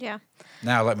 Yeah.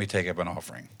 Now let me take up an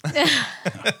offering.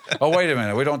 Oh, wait a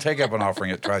minute. We don't take up an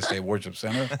offering at Tri-State Worship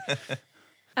Center.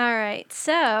 All right.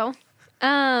 So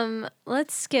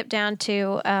let's skip down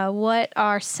to what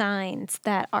are signs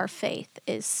that our faith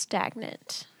is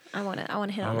stagnant. I want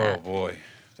to hit on that. Oh, boy.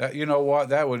 You know what?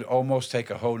 That would almost take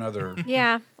a whole nother,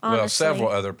 honestly. Several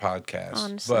other podcasts.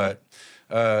 Honestly.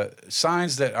 But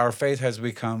signs that our faith has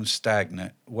become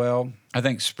stagnant. Well, I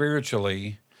think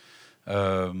spiritually,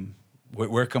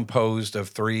 we're composed of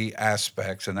three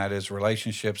aspects, and that is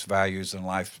relationships, values, and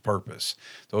life's purpose.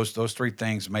 Those three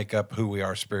things make up who we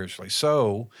are spiritually.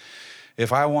 So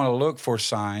if I want to look for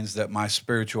signs that my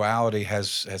spirituality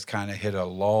has kind of hit a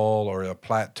lull or a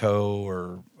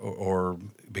plateau or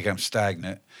become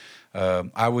stagnant,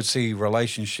 I would see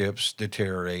relationships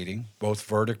deteriorating, both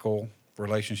vertical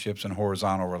relationships and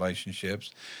horizontal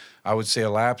relationships. I would see a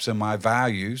lapse in my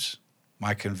values.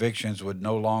 My convictions would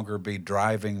no longer be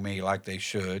driving me like they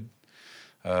should.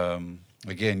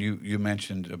 Again, you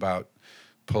mentioned about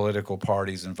political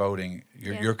parties and voting.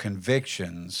 Your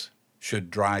convictions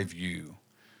should drive you,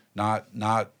 not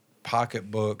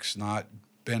pocketbooks, not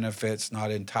benefits, not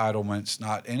entitlements,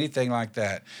 not anything like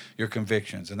that. Your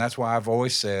convictions. And that's why I've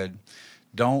always said,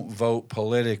 don't vote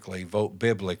politically, vote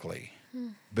biblically.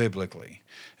 Biblically.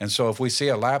 And so if we see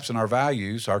a lapse in our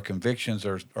values, our convictions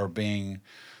are being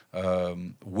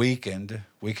weakened,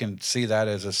 we can see that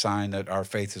as a sign that our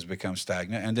faith has become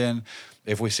stagnant. And then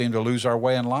if we seem to lose our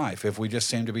way in life, if we just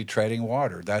seem to be treading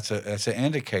water, that's an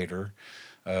indicator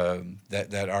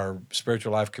that our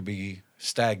spiritual life could be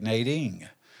stagnating.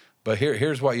 But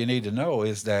here's what you need to know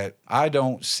is that I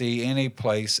don't see any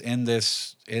place in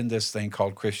this thing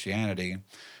called Christianity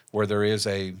where there is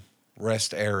a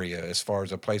rest area as far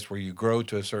as a place where you grow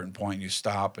to a certain point and you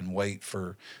stop and wait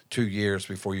for 2 years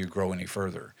before you grow any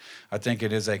further. I think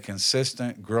it is a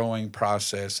consistent growing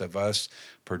process of us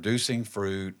producing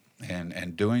fruit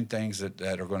and doing things that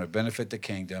are going to benefit the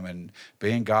kingdom and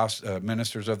being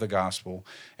ministers of the gospel.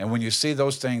 And when you see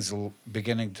those things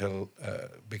beginning to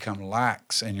become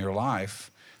lax in your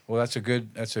life, well, that's a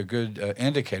good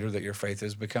indicator that your faith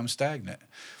has become stagnant.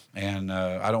 And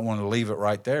I don't want to leave it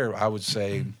right there. I would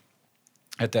say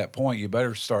at that point, you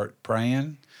better start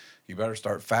praying. You better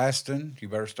start fasting. You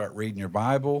better start reading your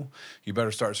Bible. You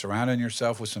better start surrounding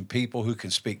yourself with some people who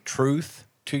can speak truth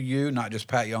to you, not just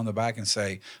pat you on the back and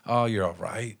say, "Oh, you're all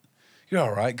right. You're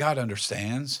all right. God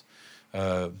understands."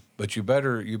 But you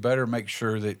better make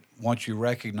sure that once you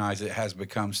recognize it has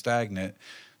become stagnant,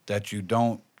 that you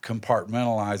don't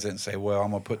compartmentalize it and say, "Well,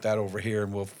 I'm going to put that over here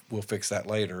and we'll fix that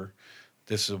later."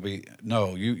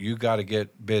 You got to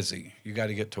get busy. You got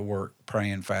to get to work,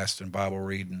 praying, fasting, Bible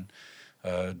reading,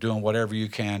 doing whatever you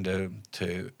can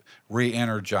to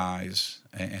re-energize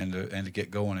and to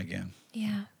get going again.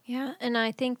 Yeah, and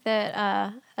I think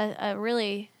that a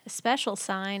really special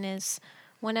sign is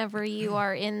whenever you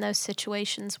are in those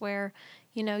situations where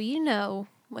you know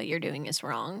what you're doing is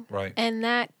wrong, right? And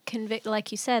that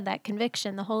like you said, that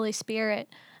conviction, the Holy Spirit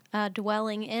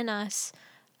dwelling in us,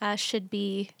 should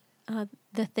be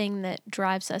the thing that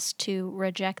drives us to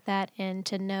reject that and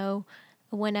to know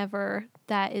whenever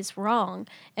that is wrong.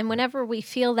 And whenever we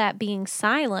feel that being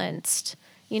silenced,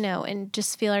 and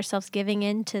just feel ourselves giving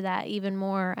into that even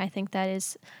more, I think that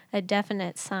is a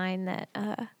definite sign that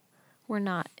we're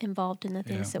not involved in the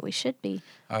things that we should be.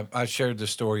 I shared the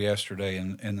story yesterday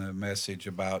in the message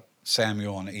about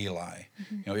Samuel and Eli.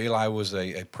 Mm-hmm. Eli was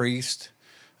a priest.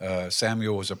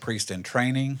 Samuel was a priest in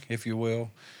training, if you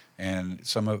will. And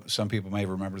some people may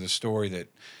remember the story that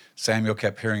Samuel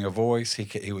kept hearing a voice.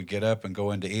 He would get up and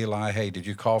go into Eli. "Hey, did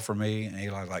you call for me?" And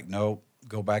Eli's like, "No,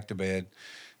 go back to bed."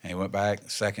 And he went back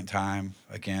second time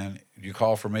again. "Did you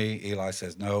call for me?" Eli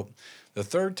says, "No." The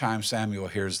third time Samuel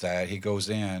hears that, he goes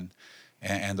in,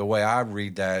 and the way I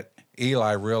read that,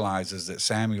 Eli realizes that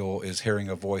Samuel is hearing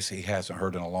a voice he hasn't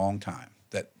heard in a long time.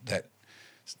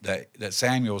 That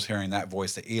Samuel's hearing that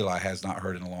voice that Eli has not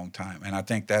heard in a long time. And I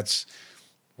think that's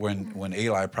when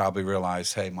Eli probably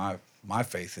realized, hey, my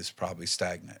faith is probably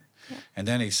stagnant. Yeah. And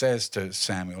then he says to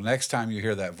Samuel, next time you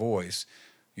hear that voice,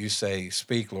 you say,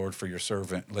 "Speak, Lord, for your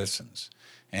servant listens."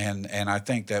 And I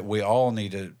think that we all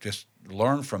need to just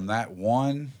learn from that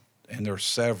one, and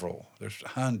there's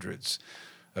hundreds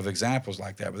of examples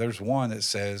like that, but there's one that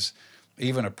says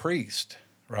even a priest,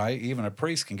 right? Even a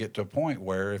priest can get to a point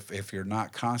where if you're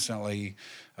not constantly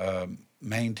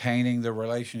maintaining the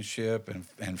relationship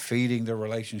and feeding the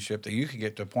relationship, that you can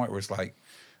get to a point where it's like,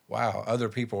 wow, other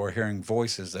people are hearing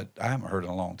voices that I haven't heard in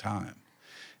a long time.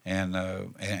 And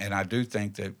I do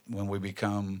think that when we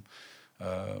become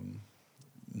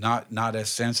not as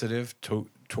sensitive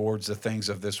towards the things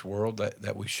of this world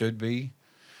that we should be,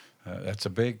 that's a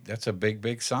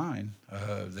big sign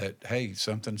that, hey,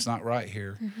 something's not right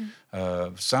here.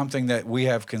 Mm-hmm. Something that we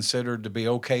have considered to be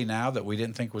okay now that we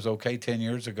didn't think was okay 10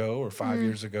 years ago or 5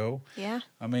 years ago. Yeah.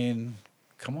 I mean,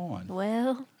 come on.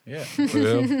 Well. Yeah.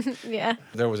 Well. Yeah.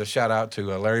 There was a shout out to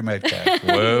Larry Metcalf.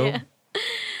 Well. Yeah.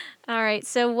 All right.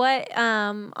 So what,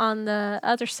 on the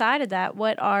other side of that,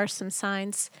 what are some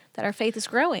signs that our faith is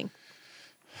growing?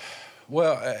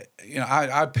 Well,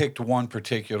 I picked one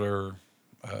particular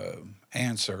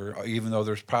answer, even though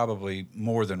there's probably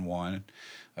more than one.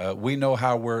 We know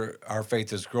how our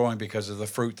faith is growing because of the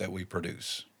fruit that we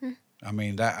produce. I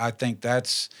mean, I think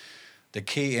that's the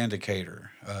key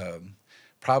indicator.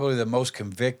 Probably the most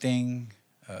convicting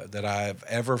that I've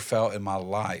ever felt in my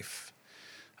life.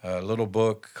 A little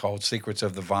book called Secrets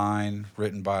of the Vine,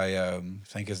 written by, I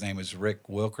think his name is Rick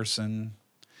Wilkerson.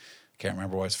 Can't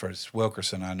remember what his first.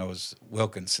 Wilkerson, I know, is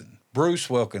Wilkinson. Bruce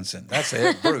Wilkinson. That's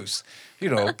it, Bruce.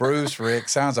 Bruce, Rick,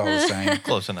 sounds all the same.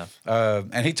 Close enough.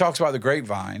 And he talks about the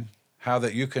grapevine, how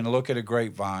that you can look at a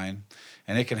grapevine,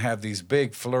 and it can have these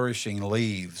big flourishing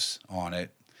leaves on it,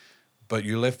 but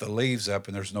you lift the leaves up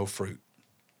and there's no fruit.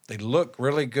 They look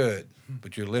really good,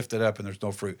 but you lift it up and there's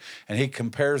no fruit. And he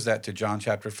compares that to John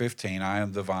chapter 15. I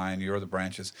am the vine, you are the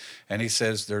branches. And he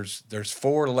says there's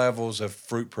 4 levels of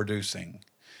fruit producing.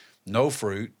 No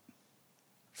fruit,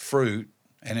 fruit,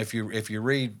 and if you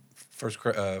read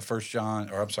John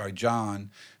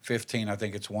 15, I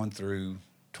think it's 1 through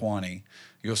 20,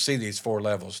 you'll see these 4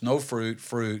 levels: no fruit,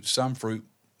 fruit, some fruit,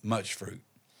 much fruit.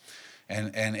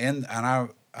 And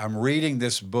I'm reading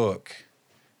this book.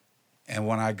 And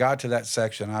when I got to that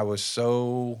section, I was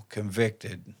so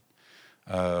convicted.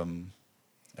 I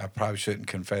probably shouldn't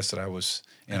confess that I was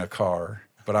in a car,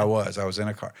 but I was in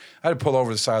a car. I had to pull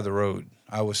over the side of the road.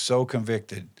 I was so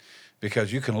convicted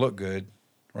because you can look good,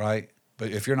 right?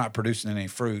 But if you're not producing any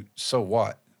fruit, so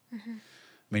what? Mm-hmm.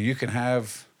 I mean, you can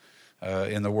have,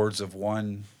 in the words of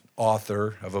one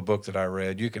author of a book that I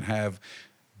read, you can have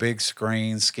big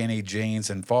screens, skinny jeans,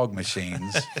 and fog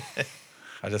machines.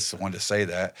 I just wanted to say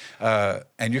that.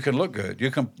 And you can look good.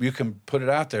 You can put it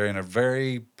out there in a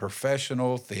very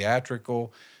professional,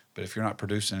 theatrical, but if you're not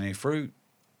producing any fruit,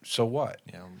 so what?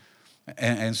 Yeah.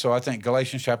 And so I think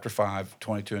Galatians chapter 5,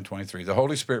 22 and 23, the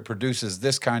Holy Spirit produces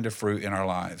this kind of fruit in our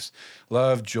lives: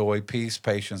 love, joy, peace,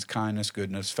 patience, kindness,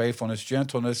 goodness, faithfulness,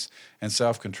 gentleness, and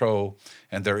self-control.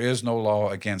 And there is no law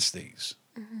against these.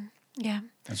 Mm-hmm. Yeah.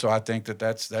 And so I think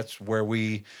that's where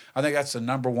I think that's the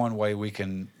number one way we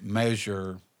can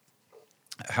measure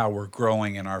how we're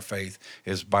growing in our faith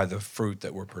is by the fruit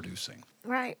that we're producing.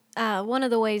 Right. One of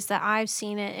the ways that I've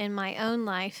seen it in my own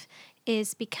life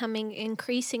is becoming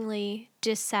increasingly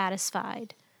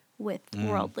dissatisfied with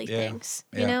worldly things.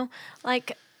 Yeah. You know,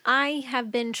 like I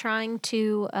have been trying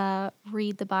to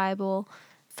read the Bible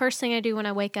first thing I do when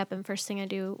I wake up and last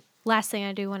thing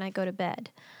I do when I go to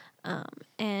bed.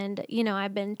 And,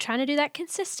 I've been trying to do that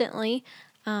consistently.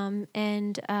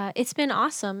 And it's been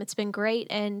awesome. It's been great.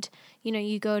 And,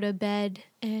 you go to bed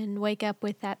and wake up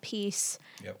with that peace.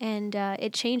 Yep. And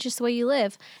it changes the way you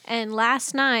live. And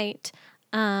last night,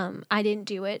 I didn't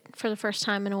do it for the first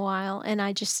time in a while. And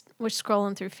I just was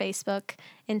scrolling through Facebook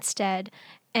instead.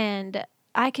 And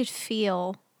I could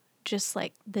feel just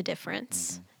like the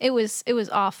difference. Mm-hmm. It was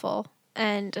awful.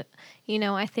 And,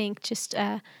 I think just...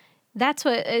 That's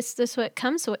what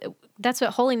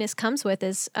holiness comes with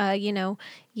is,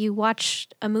 you watch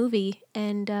a movie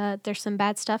and there's some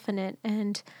bad stuff in it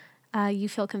and you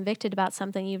feel convicted about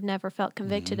something you've never felt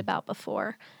convicted about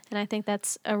before. And I think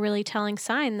that's a really telling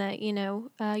sign that,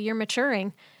 you're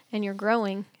maturing and you're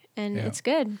growing and it's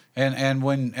good. And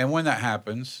when that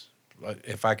happens,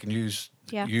 if I can use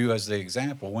you as the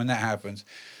example, when that happens,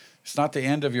 it's not the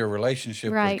end of your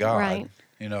relationship with God. Right.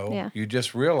 You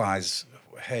just realize,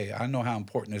 hey, I know how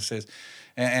important this is.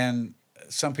 And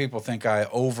some people think I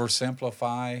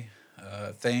oversimplify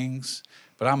things,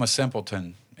 but I'm a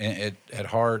simpleton at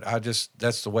heart.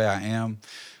 That's the way I am.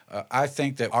 I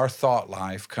think that our thought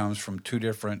life comes from 2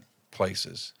 different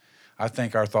places. I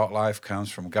think our thought life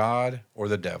comes from God or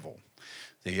the devil.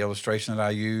 The illustration that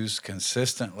I use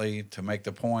consistently to make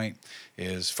the point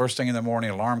is first thing in the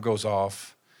morning, alarm goes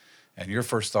off, and your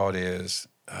first thought is,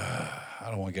 I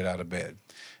don't want to get out of bed.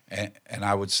 And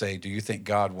I would say, do you think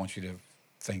God wants you to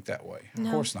think that way? No.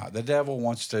 Of course not. The devil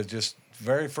wants to just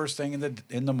very first thing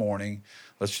in the morning,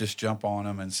 let's just jump on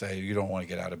him and say, you don't want to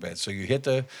get out of bed. So you hit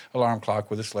the alarm clock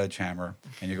with a sledgehammer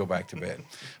and you go back to bed.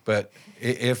 But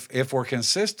if we're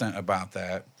consistent about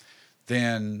that,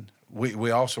 then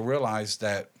we also realize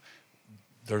that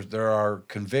there are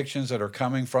convictions that are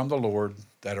coming from the Lord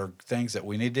that are things that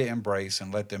we need to embrace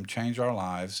and let them change our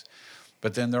lives.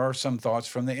 But then there are some thoughts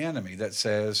from the enemy that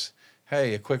says,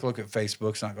 hey, a quick look at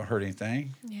Facebook's not going to hurt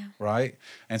anything, right?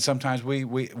 And sometimes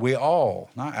we all,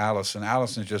 not Allison.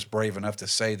 Allison's just brave enough to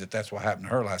say that that's what happened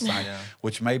to her last night,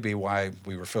 which may be why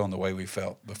we were feeling the way we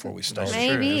felt before we started.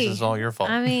 Maybe. This is all your fault.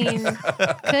 I mean,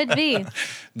 could be.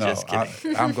 No, just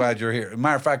kidding. I'm glad you're here.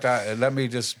 Matter of fact, let me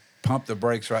just pump the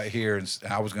brakes right here. And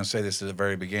I was going to say this at the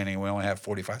very beginning. We only have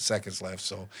 45 seconds left.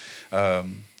 So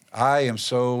I am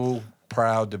so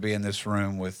proud to be in this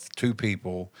room with 2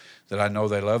 people that I know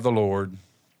they love the Lord,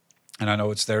 and I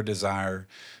know it's their desire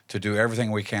to do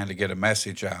everything we can to get a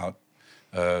message out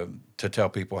to tell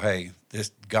people, hey,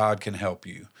 this God can help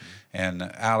you. And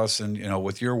Allison,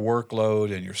 with your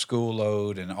workload and your school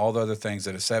load and all the other things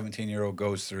that a 17-year-old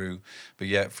goes through, but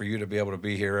yet for you to be able to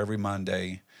be here every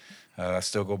Monday. I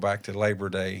still go back to Labor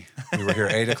Day. We were here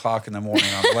 8 o'clock in the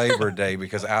morning on Labor Day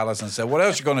because Allison said, what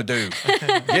else are you going to do?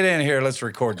 Get in here. Let's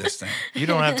record this thing. You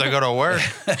don't have to go to work.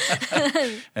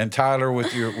 And Tyler,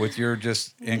 with your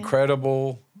just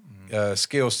incredible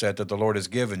skill set that the Lord has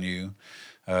given you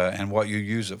and what you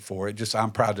use it for,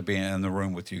 I'm proud to be in the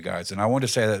room with you guys. And I wanted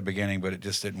to say that at the beginning, but it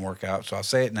just didn't work out. So I'll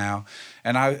say it now.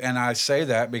 And I say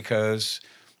that because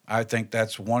I think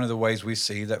that's one of the ways we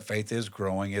see that faith is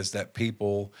growing, is that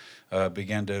people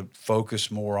begin to focus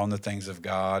more on the things of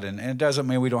God. And it doesn't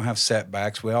mean we don't have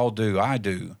setbacks. We all do. I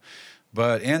do.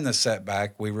 But in the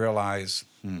setback, we realize,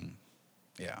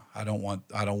 I don't want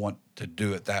to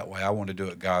do it that way. I want to do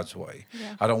it God's way.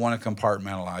 Yeah. I don't want to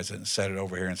compartmentalize it and set it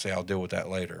over here and say, I'll deal with that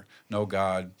later. No,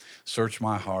 God, search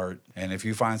my heart. And if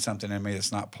you find something in me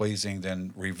that's not pleasing,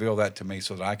 then reveal that to me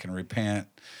so that I can repent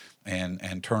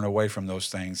and turn away from those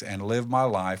things and live my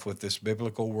life with this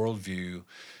biblical worldview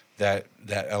that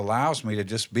allows me to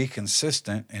just be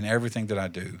consistent in everything that I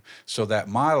do, so that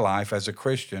my life as a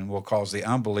Christian will cause the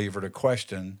unbeliever to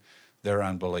question their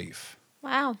unbelief.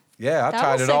 Wow. Yeah, I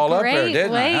tied it all up there,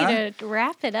 didn't I? Great way to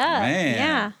wrap it up. Man.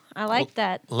 Yeah, I like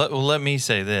that. Let me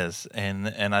say this, and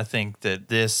I think that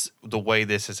the way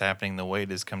this is happening, the way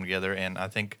it has come together, and I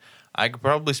think I could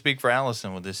probably speak for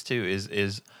Allison with this too,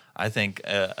 is I think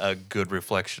a good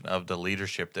reflection of the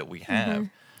leadership that we have.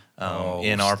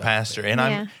 In our pastor, and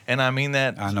I mean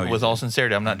that with all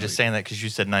sincerity. I'm not just saying that because you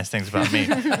said nice things about me,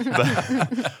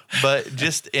 but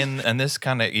just and this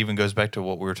kind of even goes back to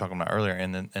what we were talking about earlier,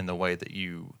 and the way that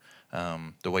you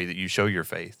show your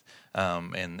faith,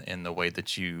 and the way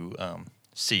that you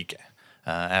seek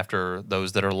after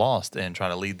those that are lost and try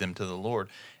to lead them to the Lord,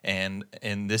 and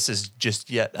this is just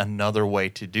yet another way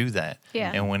to do that. Yeah.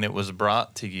 And when it was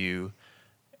brought to you,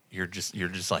 you're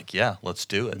just like, yeah, let's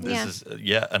do it. This is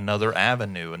yet another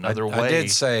avenue, another way. I did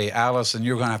say, Allison,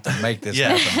 you're going to have to make this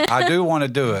happen. I do want to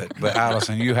do it, but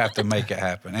Allison, you have to make it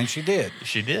happen. And she did.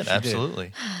 She did,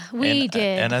 absolutely. We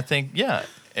did. And I think,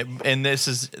 and this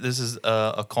is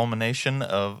a culmination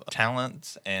of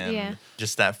talents and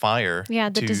just that fire. Yeah,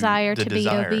 the desire to be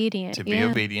obedient. To be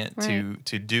obedient, right.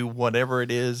 to do whatever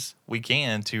it is we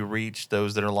can to reach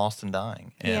those that are lost and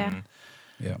dying.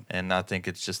 And I think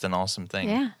it's just an awesome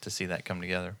thing to see that come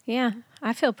together. Yeah,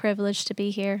 I feel privileged to be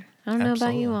here. I don't know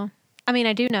about you all. I mean,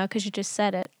 I do know because you just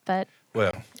said it, but...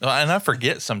 Well, and I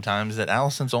forget sometimes that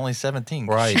Allison's only 17.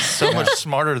 Right. She's so much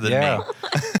smarter than me.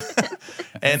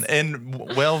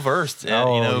 and well-versed,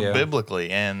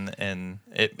 biblically. And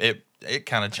it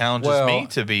kind of challenges me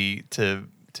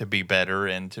to be better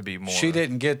and to be more. She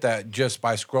didn't get that just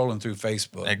by scrolling through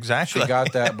Facebook. Exactly. She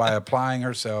got that by applying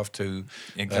herself to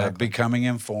becoming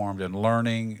informed and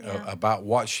learning about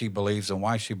what she believes and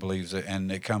why she believes it.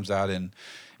 And it comes out in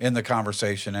the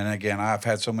conversation. And again, I've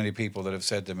had so many people that have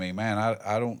said to me, man,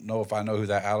 I don't know if I know who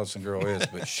that Allison girl is,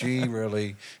 but she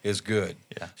really is good.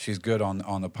 Yeah. She's good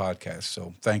on the podcast.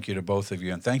 So thank you to both of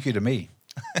you. And thank you to me.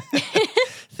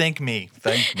 Thank me.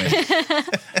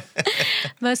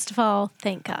 Most of all,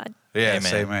 thank God.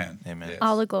 Yes, amen. Yes.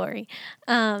 All the glory.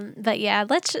 But yeah,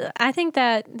 I think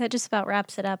that just about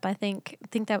wraps it up. I think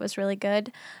that was really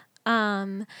good.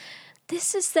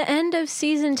 This is the end of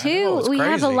season 2. We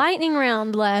have a lightning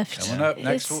round left. Coming up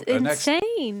next. It's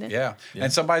insane. Yeah.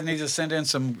 And somebody needs to send in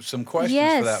some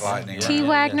questions for that lightning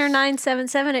round.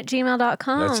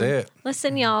 twagner977@gmail.com. That's it.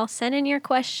 Listen, y'all, send in your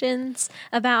questions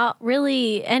about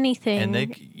really anything. And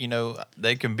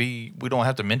they can be. We don't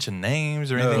have to mention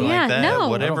names or anything like that. No,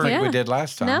 whatever. I don't think we did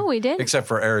last time. No, we did. Except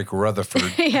for Eric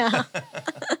Rutherford. Yeah.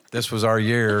 This was our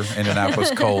year,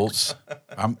 Indianapolis Colts.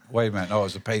 Wait a minute. No, it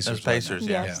was the Pacers. It was Pacers,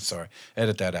 yeah. Yeah, sorry.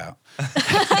 Edit that out.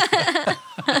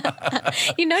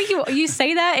 You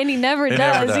say that and he never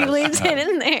does. He leaves it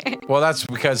in there. Well, that's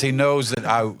because he knows that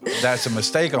that's a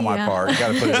mistake on my part. You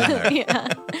got to put it in there. Yeah,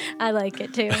 I like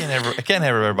it too. I can't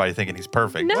have everybody thinking he's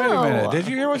perfect. No. Wait a minute. Did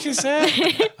you hear what she said?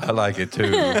 I like it too.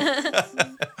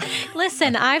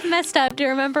 Listen, I've messed up. Do you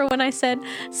remember when I said,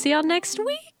 see y'all next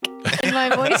week? In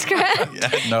my voice crack?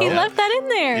 No. He left that in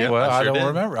there. Yeah, well, I don't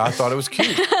remember. I thought it was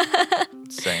cute.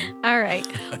 Same. All right.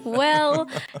 Well,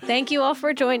 thank you all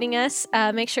for joining us.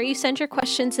 Make sure you send your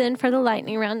questions in for the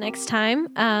lightning round next time.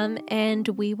 And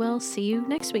we will see you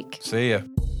next week. See ya.